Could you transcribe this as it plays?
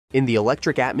In the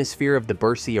electric atmosphere of the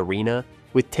Bercy Arena,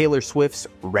 with Taylor Swift's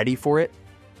 "Ready for It"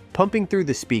 pumping through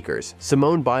the speakers,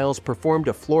 Simone Biles performed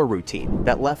a floor routine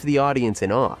that left the audience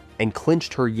in awe and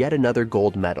clinched her yet another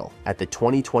gold medal at the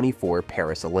 2024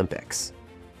 Paris Olympics.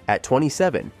 At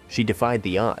 27, she defied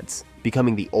the odds,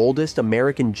 becoming the oldest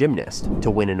American gymnast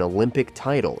to win an Olympic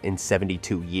title in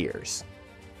 72 years.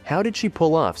 How did she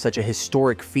pull off such a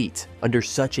historic feat under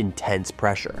such intense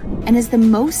pressure? And is the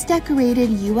most decorated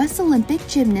U.S. Olympic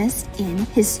gymnast in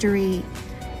history.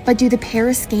 But do the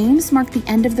Paris Games mark the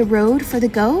end of the road for the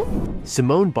GOAT?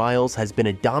 Simone Biles has been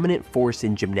a dominant force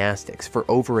in gymnastics for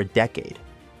over a decade,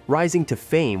 rising to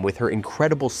fame with her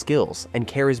incredible skills and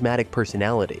charismatic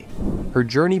personality. Her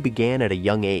journey began at a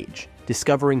young age,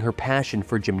 discovering her passion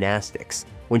for gymnastics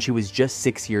when she was just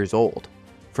 6 years old.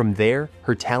 From there,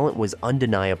 her talent was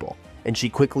undeniable, and she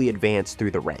quickly advanced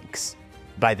through the ranks.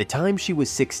 By the time she was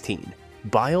 16,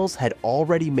 Biles had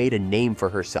already made a name for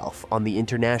herself on the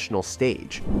international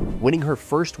stage, winning her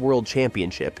first world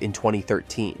championship in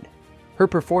 2013. Her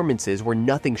performances were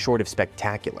nothing short of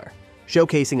spectacular,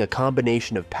 showcasing a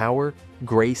combination of power,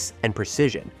 grace, and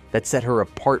precision that set her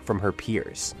apart from her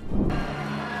peers.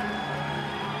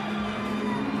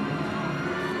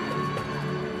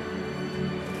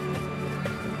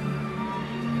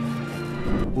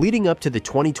 Leading up to the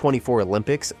 2024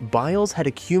 Olympics, Biles had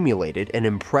accumulated an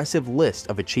impressive list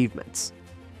of achievements.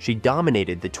 She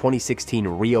dominated the 2016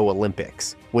 Rio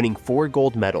Olympics, winning 4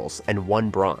 gold medals and 1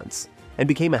 bronze, and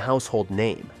became a household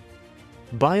name.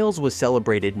 Biles was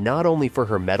celebrated not only for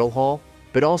her medal haul,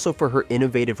 but also for her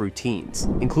innovative routines,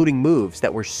 including moves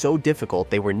that were so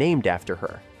difficult they were named after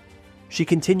her. She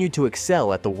continued to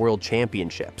excel at the World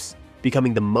Championships,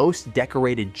 becoming the most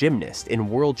decorated gymnast in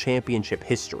World Championship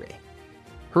history.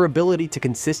 Her ability to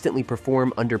consistently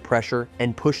perform under pressure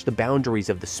and push the boundaries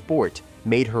of the sport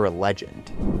made her a legend.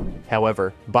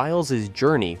 However, Biles'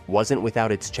 journey wasn't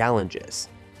without its challenges.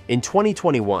 In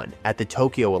 2021, at the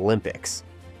Tokyo Olympics,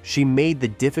 she made the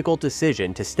difficult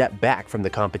decision to step back from the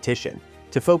competition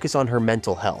to focus on her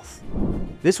mental health.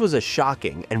 This was a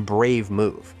shocking and brave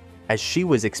move, as she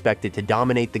was expected to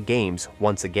dominate the games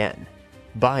once again.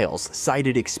 Biles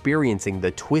cited experiencing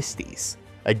the twisties,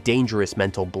 a dangerous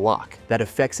mental block that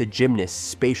affects a gymnast's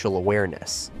spatial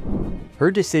awareness. Her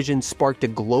decision sparked a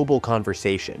global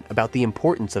conversation about the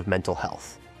importance of mental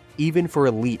health, even for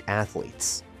elite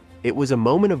athletes. It was a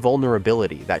moment of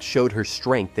vulnerability that showed her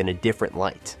strength in a different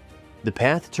light. The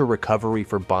path to recovery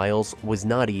for Biles was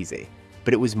not easy,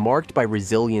 but it was marked by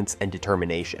resilience and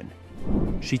determination.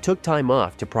 She took time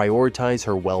off to prioritize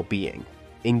her well-being,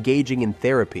 engaging in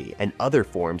therapy and other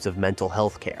forms of mental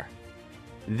health care.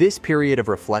 This period of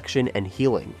reflection and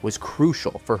healing was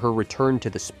crucial for her return to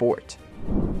the sport.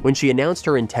 When she announced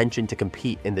her intention to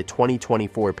compete in the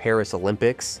 2024 Paris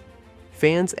Olympics,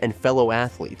 fans and fellow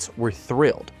athletes were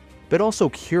thrilled, but also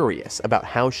curious about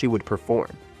how she would perform.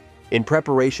 In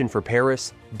preparation for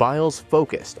Paris, Biles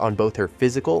focused on both her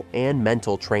physical and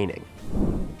mental training.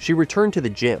 She returned to the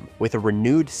gym with a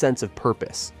renewed sense of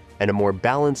purpose and a more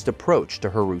balanced approach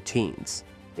to her routines.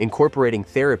 Incorporating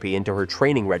therapy into her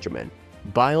training regimen,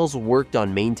 Biles worked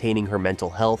on maintaining her mental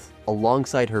health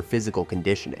alongside her physical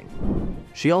conditioning.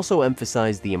 She also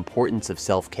emphasized the importance of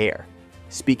self-care,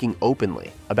 speaking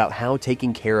openly about how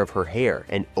taking care of her hair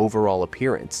and overall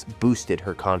appearance boosted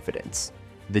her confidence.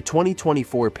 The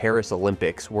 2024 Paris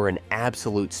Olympics were an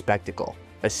absolute spectacle,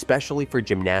 especially for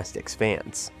gymnastics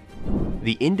fans.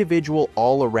 The individual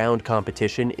all-around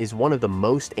competition is one of the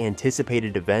most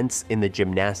anticipated events in the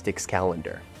gymnastics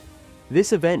calendar.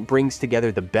 This event brings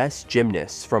together the best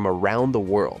gymnasts from around the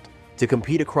world to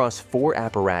compete across 4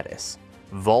 apparatus: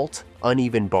 vault,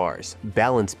 uneven bars,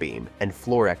 balance beam, and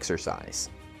floor exercise.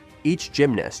 Each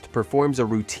gymnast performs a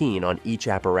routine on each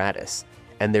apparatus,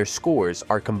 and their scores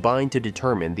are combined to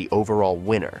determine the overall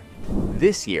winner.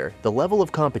 This year, the level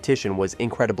of competition was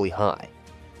incredibly high,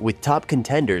 with top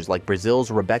contenders like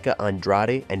Brazil's Rebecca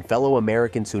Andrade and fellow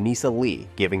American Sunisa Lee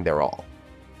giving their all.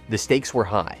 The stakes were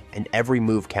high, and every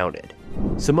move counted.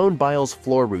 Simone Biles'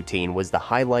 floor routine was the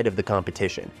highlight of the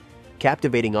competition,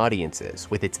 captivating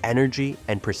audiences with its energy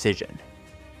and precision.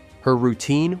 Her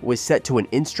routine was set to an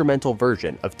instrumental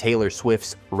version of Taylor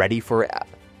Swift's "Ready for It,"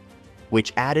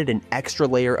 which added an extra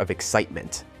layer of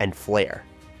excitement and flair.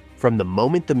 From the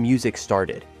moment the music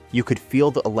started, you could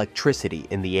feel the electricity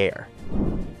in the air.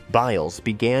 Biles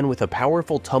began with a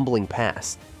powerful tumbling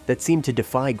pass that seemed to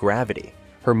defy gravity,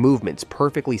 her movements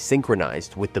perfectly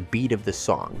synchronized with the beat of the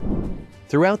song.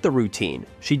 Throughout the routine,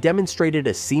 she demonstrated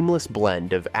a seamless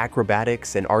blend of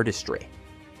acrobatics and artistry,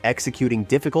 executing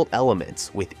difficult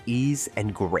elements with ease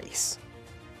and grace.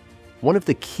 One of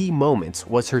the key moments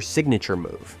was her signature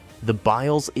move, the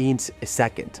Biles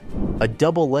second, a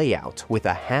double layout with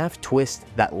a half twist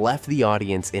that left the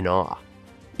audience in awe.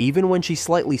 Even when she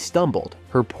slightly stumbled,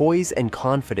 her poise and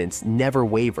confidence never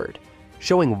wavered,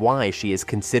 showing why she is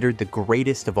considered the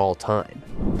greatest of all time.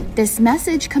 This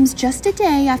message comes just a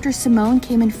day after Simone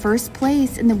came in first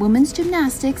place in the women's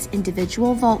gymnastics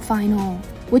individual vault final,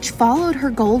 which followed her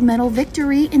gold medal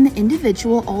victory in the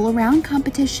individual all-around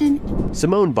competition.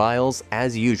 Simone Biles,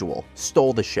 as usual,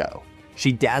 stole the show.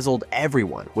 She dazzled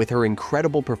everyone with her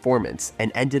incredible performance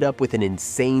and ended up with an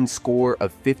insane score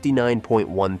of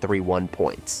 59.131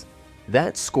 points.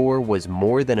 That score was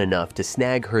more than enough to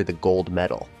snag her the gold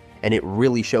medal, and it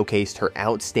really showcased her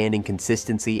outstanding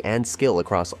consistency and skill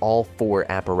across all 4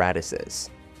 apparatuses.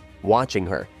 Watching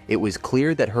her, it was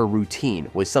clear that her routine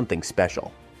was something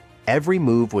special. Every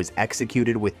move was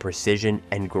executed with precision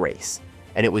and grace,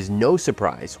 and it was no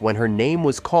surprise when her name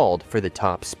was called for the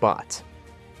top spot.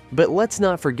 But let's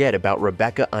not forget about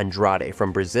Rebeca Andrade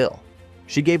from Brazil.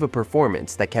 She gave a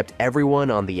performance that kept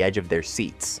everyone on the edge of their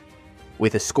seats.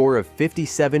 With a score of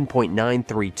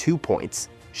 57.932 points,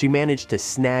 she managed to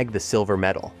snag the silver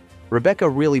medal. Rebeca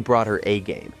really brought her A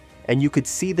game, and you could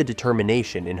see the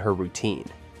determination in her routine.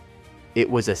 It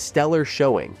was a stellar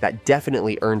showing that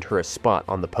definitely earned her a spot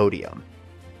on the podium.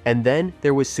 And then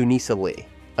there was Sunisa Lee,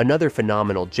 another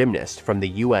phenomenal gymnast from the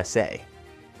USA.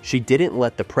 She didn't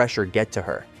let the pressure get to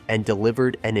her and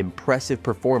delivered an impressive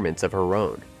performance of her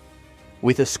own.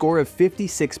 With a score of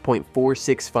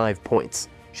 56.465 points,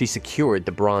 she secured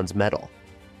the bronze medal.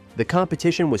 The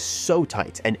competition was so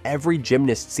tight and every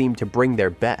gymnast seemed to bring their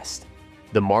best.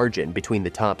 The margin between the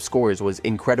top scores was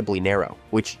incredibly narrow,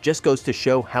 which just goes to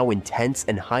show how intense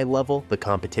and high level the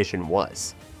competition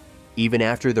was. Even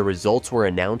after the results were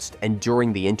announced and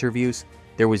during the interviews,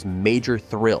 there was major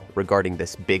thrill regarding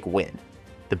this big win.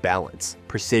 The balance,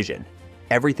 precision,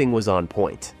 everything was on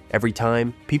point. Every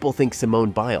time, people think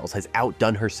Simone Biles has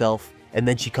outdone herself, and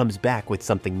then she comes back with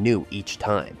something new each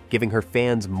time, giving her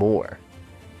fans more.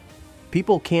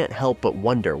 People can't help but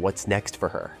wonder what's next for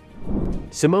her.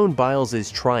 Simone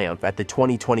Biles' triumph at the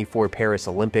 2024 Paris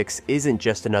Olympics isn't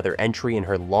just another entry in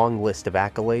her long list of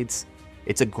accolades,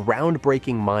 it's a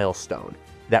groundbreaking milestone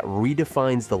that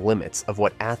redefines the limits of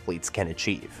what athletes can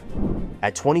achieve.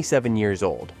 At 27 years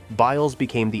old, Biles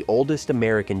became the oldest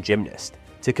American gymnast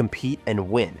to compete and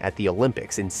win at the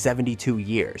Olympics in 72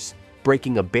 years,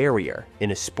 breaking a barrier in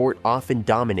a sport often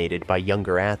dominated by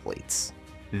younger athletes.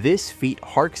 This feat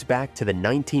harks back to the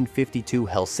 1952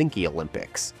 Helsinki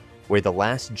Olympics, where the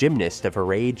last gymnast of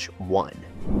her age won.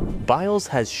 Biles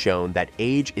has shown that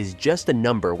age is just a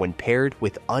number when paired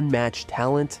with unmatched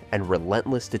talent and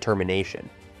relentless determination.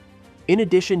 In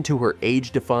addition to her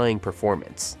age-defying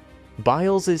performance,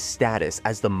 Biles' status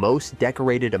as the most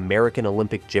decorated American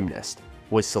Olympic gymnast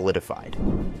was solidified.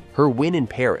 Her win in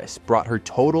Paris brought her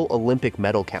total Olympic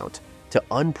medal count to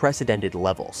unprecedented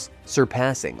levels,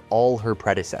 surpassing all her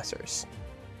predecessors.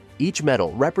 Each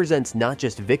medal represents not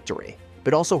just victory,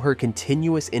 but also her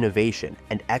continuous innovation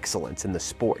and excellence in the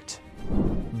sport.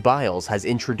 Biles has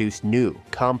introduced new,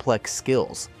 complex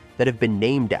skills that have been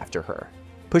named after her,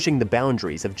 pushing the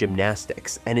boundaries of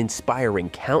gymnastics and inspiring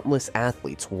countless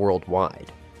athletes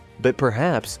worldwide. But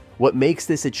perhaps what makes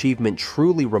this achievement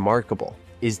truly remarkable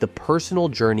is the personal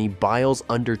journey Biles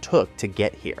undertook to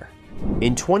get here.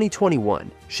 In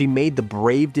 2021, she made the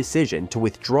brave decision to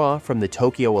withdraw from the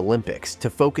Tokyo Olympics to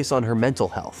focus on her mental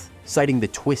health, citing the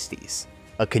twisties,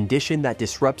 a condition that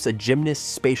disrupts a gymnast's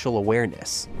spatial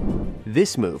awareness.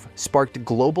 This move sparked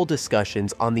global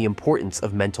discussions on the importance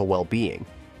of mental well-being,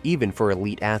 even for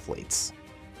elite athletes.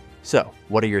 So,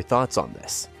 what are your thoughts on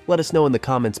this? Let us know in the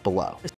comments below.